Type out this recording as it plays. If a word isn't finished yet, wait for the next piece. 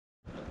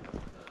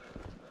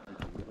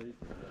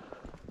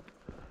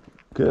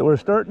Okay, we're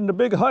starting the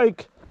big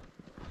hike.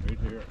 Right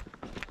here.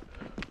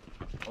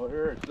 Oh,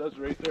 here it says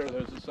right there.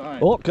 There's a sign.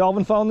 Oh,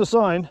 Calvin found the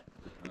sign.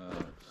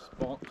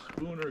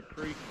 Stewart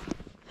Creek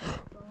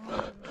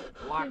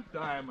Black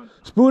Diamond.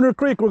 Spooner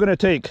Creek we're going to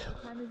take.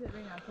 What time is it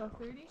right now?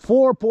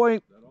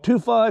 12:30?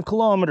 4.25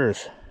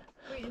 kilometers.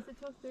 Wait, is it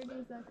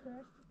 12:30? Is that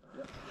correct?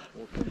 Yeah,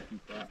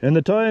 4.25. And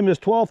the time is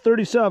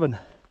 12:37.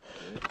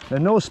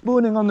 And no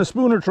spooning on the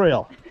Spooner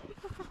Trail.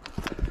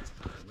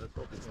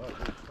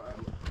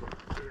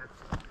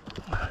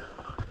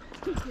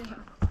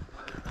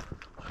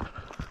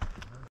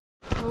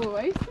 Oh,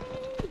 I see.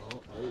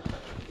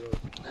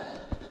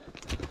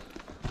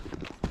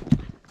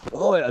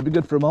 Oh yeah, it'd be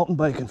good for mountain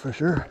biking for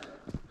sure.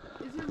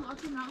 Is there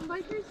lots of mountain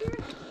bikers here?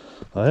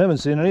 I haven't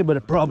seen any, but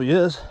it probably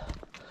is.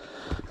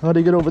 How do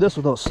you get over this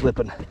without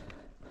slipping?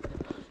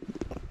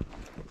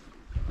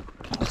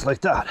 Just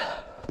like that.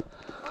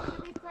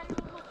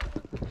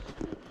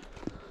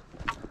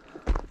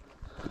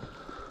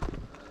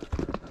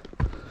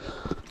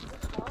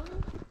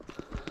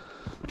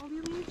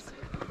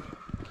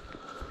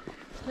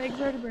 Legs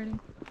are burning.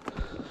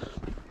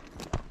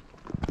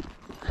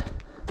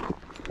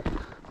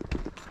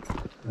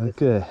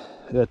 Okay,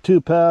 we got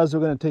two paths. We're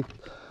going to take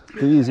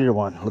the easier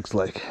one, looks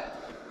like.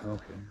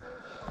 Okay.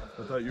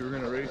 I thought you were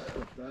going to race.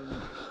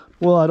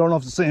 Well, I don't know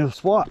if it's the same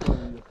spot.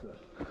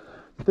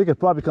 I think it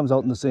probably comes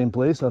out in the same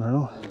place. I don't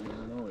know.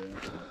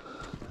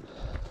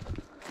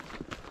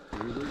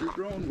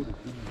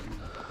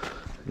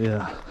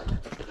 Yeah.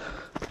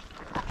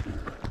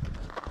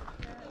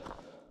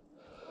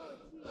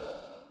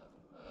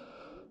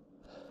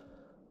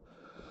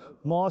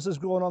 Moss is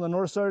growing on the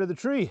north side of the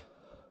tree.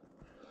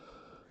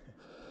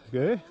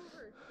 Okay.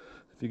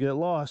 If you get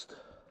lost.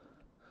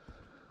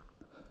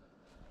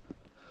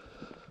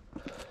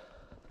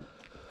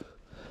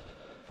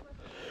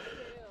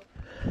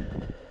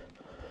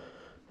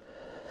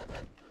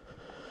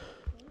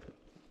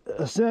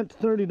 Ascent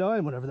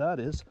 39, whatever that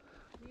is.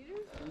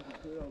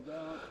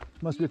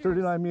 Must be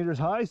 39 meters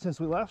high since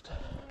we left.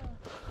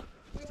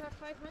 We have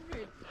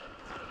 500.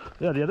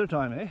 Yeah, the other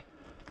time, eh?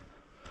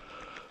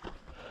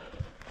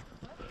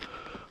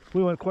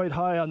 We went quite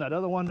high on that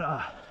other one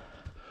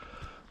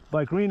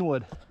by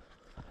Greenwood.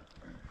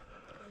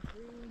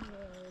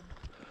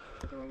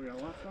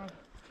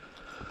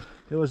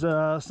 It was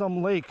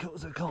some lake. What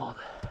was it called?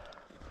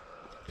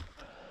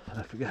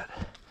 I forget.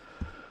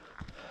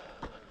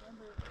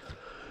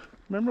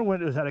 Remember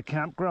when it was at a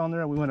campground there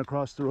and we went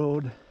across the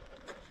road?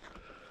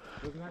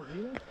 Wasn't that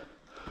Rita?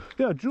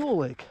 Yeah, Jewel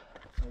Lake.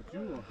 Oh,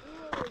 Jewel.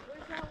 Where's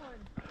that one?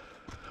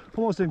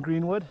 Almost in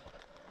Greenwood.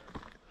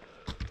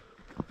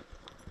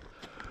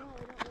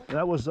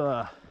 That was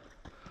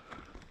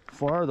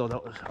far though.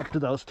 That was up to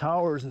those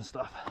towers and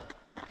stuff.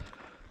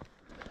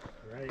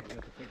 Right, you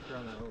got the picture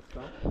on that little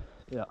stump?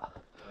 Yeah.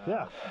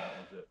 Yeah.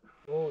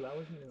 Oh, that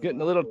was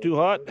Getting a little too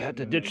hot. Had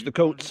to ditch the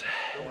coats.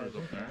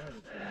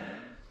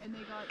 And they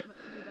got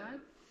pretty bad?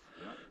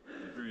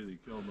 Yeah, they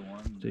killed the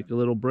one. Take a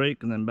little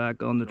break and then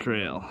back on the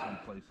trail.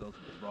 Someplace else,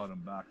 they brought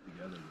them back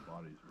together. The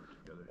bodies were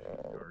together.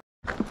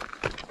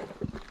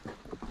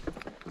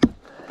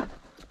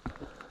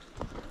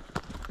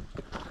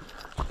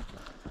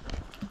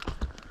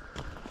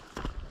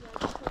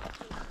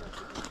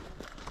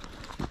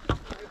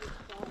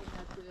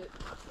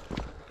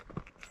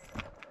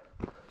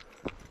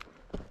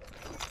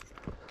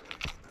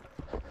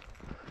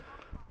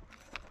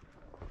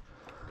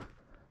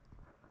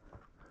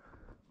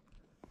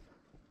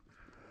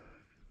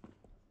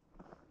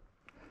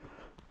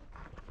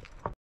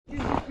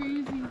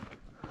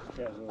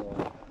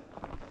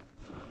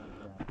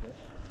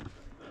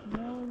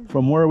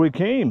 From where we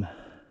came.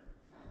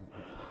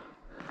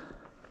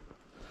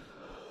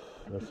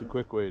 That's the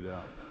quick way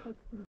down.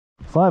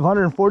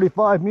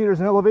 545 meters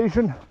in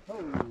elevation.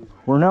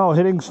 We're now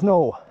hitting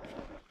snow.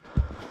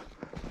 I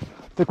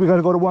think we got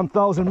to go to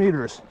 1,000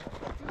 meters.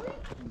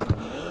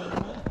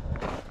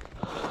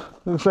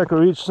 Looks like we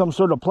reached some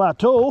sort of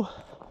plateau.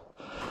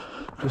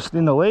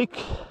 Christina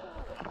Lake.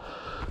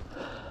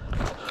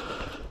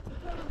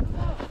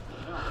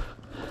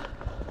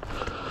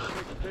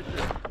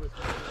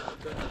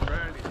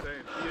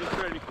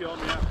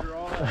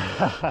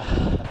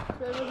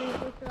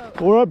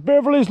 We're at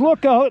Beverly's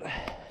Lookout.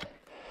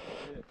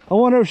 I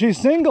wonder if she's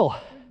single.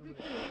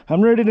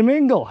 I'm ready to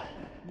mingle.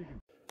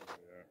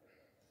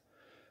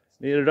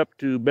 Made it up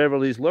to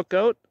Beverly's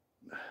Lookout.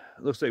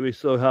 Looks like we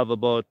still have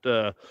about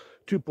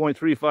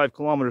 2.35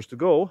 kilometers to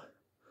go.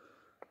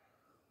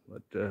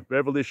 But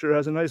Beverly sure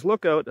has a nice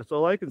lookout. That's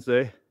all I can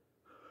say.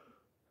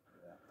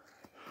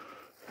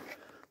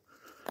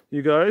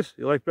 You guys,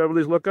 you like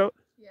Beverly's Lookout?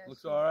 Yes.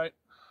 Looks all right.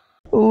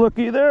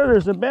 Looky there,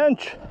 there's a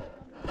bench.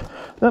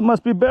 That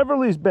must be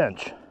Beverly's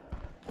bench.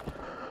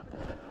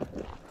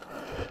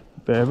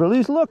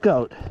 Beverly's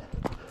Lookout.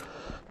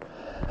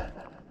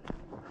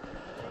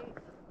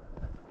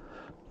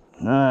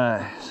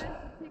 Nice.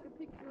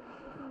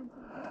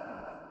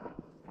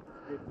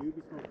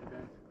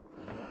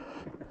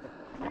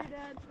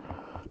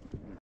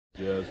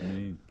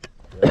 Jasmine.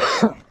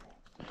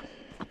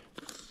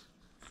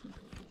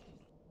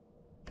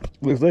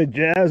 Looks like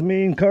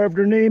Jasmine carved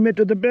her name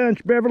into the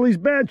bench. Beverly's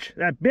bench.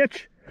 That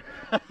bitch.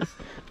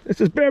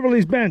 This is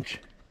Beverly's bench.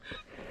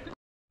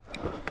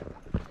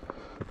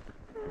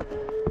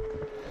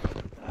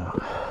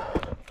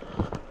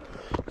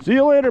 See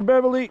you later,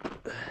 Beverly.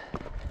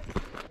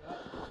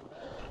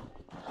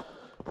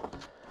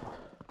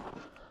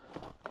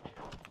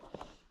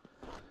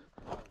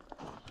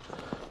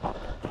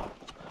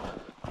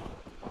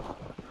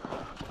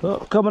 Well,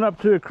 coming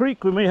up to a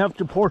creek, we may have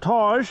to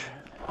portage.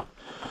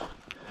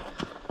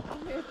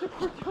 We have to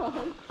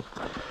portage.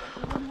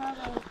 We don't have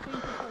a thing to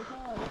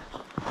portage.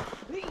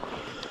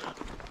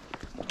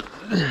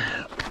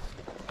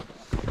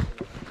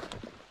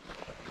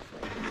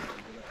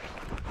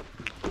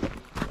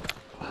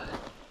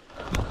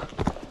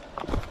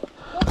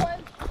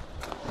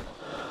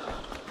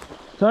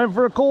 Time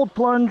for a cold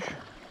plunge.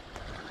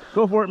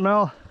 Go for it,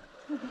 Mel.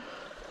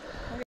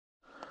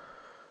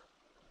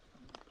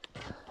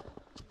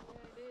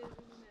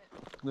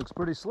 Looks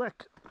pretty slick.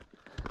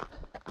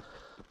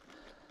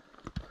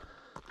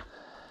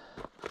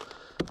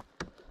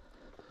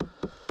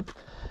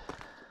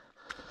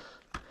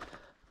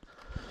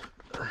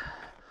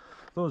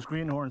 Those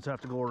greenhorns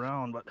have to go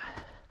around, but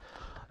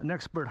an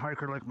expert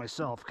hiker like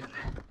myself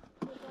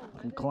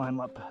can climb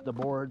up the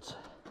boards.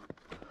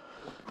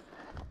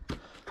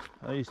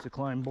 I used to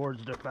climb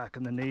boards back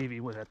in the Navy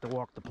when I had to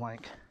walk the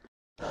plank.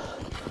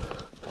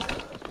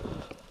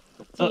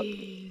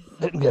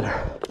 Didn't get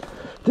her.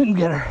 Didn't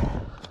get her.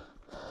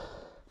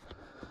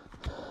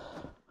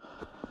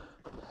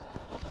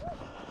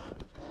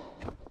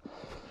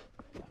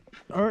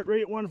 Heart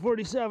rate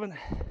 147.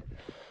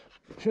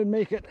 Should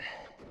make it.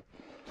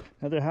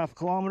 Another half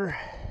kilometer.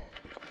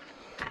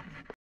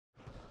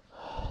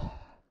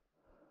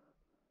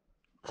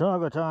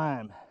 Chaga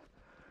time.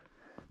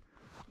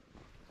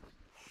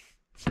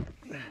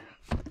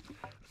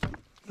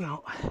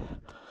 No.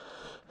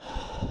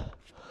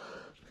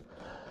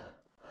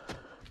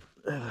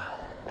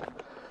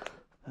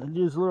 I'd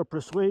use a little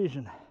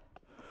persuasion.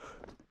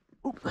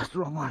 Oop, that's the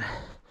wrong one.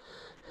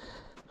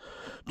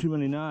 Too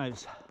many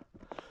knives.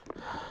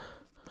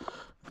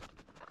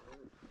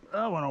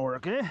 That one'll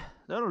work, eh?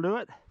 That'll do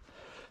it.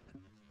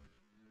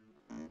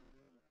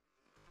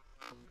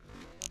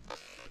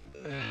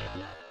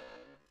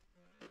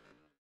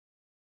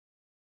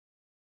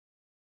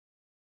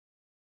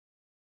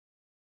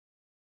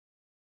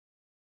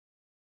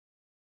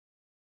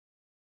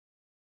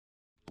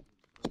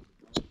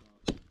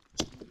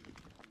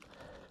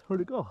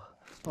 Where'd it go?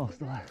 Oh,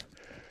 still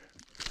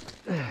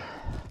there.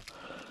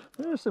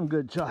 There's some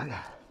good chaga.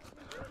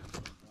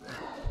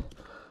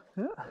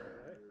 Yeah.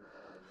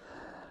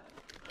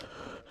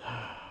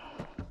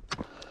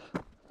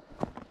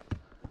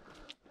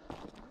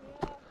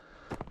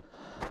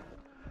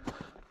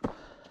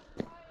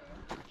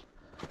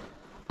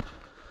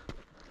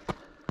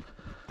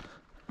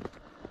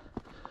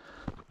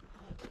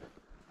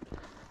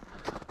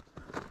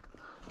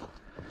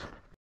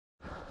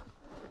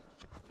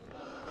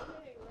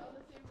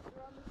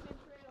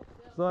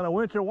 It's on a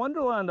winter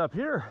wonderland up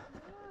here.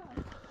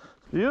 Yeah.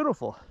 It's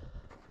beautiful.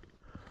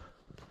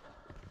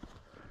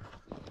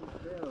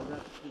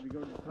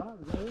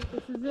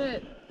 This is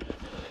it.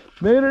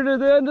 Made it to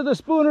the end of the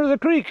Spooner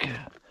Creek.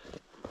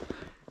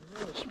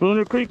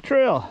 Spooner Creek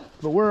Trail.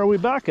 But where are we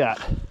back at?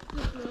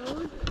 This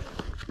road.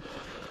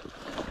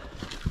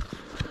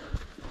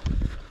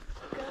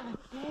 God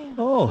damn.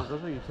 Oh. It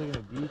looks like you're taking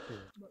a detour.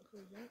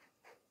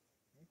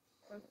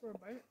 That's for a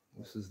bite.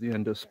 This is the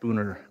end of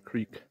Spooner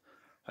Creek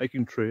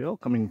hiking trail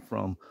coming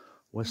from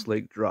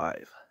Westlake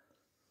Drive.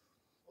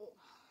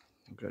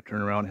 We've got to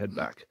turn around and head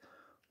back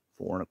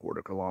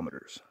 4¼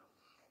 kilometers.